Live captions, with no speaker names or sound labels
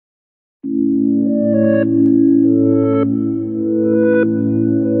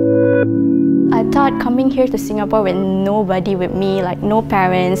thought coming here to Singapore with nobody with me, like no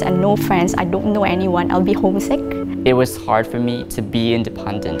parents and no friends, I don't know anyone, I'll be homesick. It was hard for me to be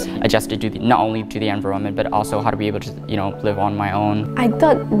independent, adjusted to not only to the environment, but also how to be able to, live on my own. I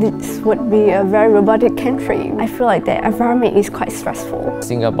thought this would be a very robotic country. I feel like the environment is quite stressful.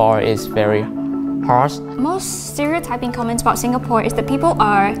 Singapore is very harsh. Most stereotyping comments about Singapore is that people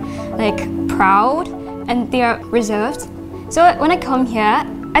are like proud and they are reserved. So when I come here,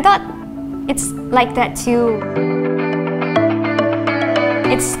 I thought it's like that too.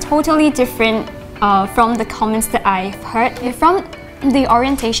 It's totally different from the comments that I've heard. From the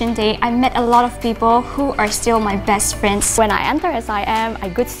orientation day, I met a lot of people who are still my best friends. When I enter SIM, I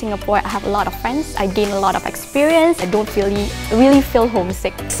go to Singapore, I have a lot of friends, I gain a lot of experience, I don't really feel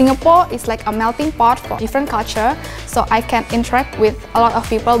homesick. Singapore is like a melting pot for different culture, so I can interact with a lot of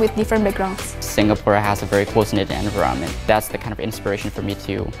people with different backgrounds. Singapore has a very close-knit environment. That's the kind of inspiration for me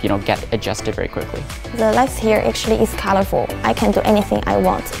to, get adjusted very quickly. The life here actually is colorful. I can do anything I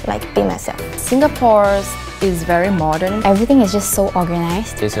want, like be myself. Singapore is very modern. Everything is just so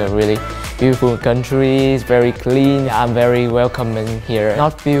organized. It's a really beautiful country. It's very clean. I'm very welcoming here.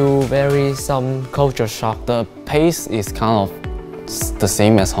 Not feel some culture shock. The pace is kind of the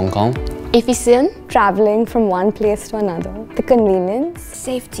same as Hong Kong. Efficient, traveling from one place to another. The convenience.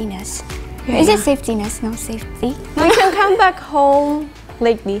 Safetyness. Is it safetyness? No, safety. We can come back home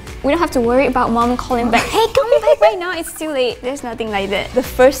lately. We don't have to worry about mom calling back, hey, come back right now, it's too late. There's nothing like that. The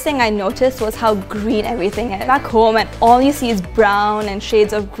first thing I noticed was how green everything is. Back home, and all you see is brown and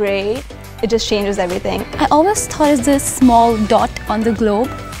shades of grey. It just changes everything. I always thought it's this small dot on the globe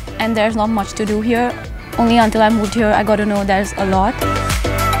and there's not much to do here. Only until I moved here, I got to know there's a lot.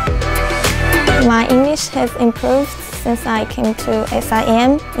 My English has improved since I came to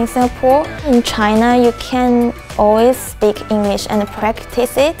SIM in Singapore. In China, you can always speak English and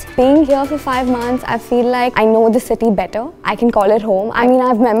practice it. Being here for 5 months, I feel like I know the city better. I can call it home. I mean,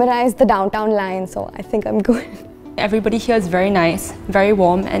 I've memorized the downtown line, so I think I'm good. Everybody here is very nice, very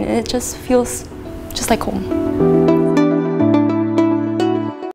warm, and it just feels just like home.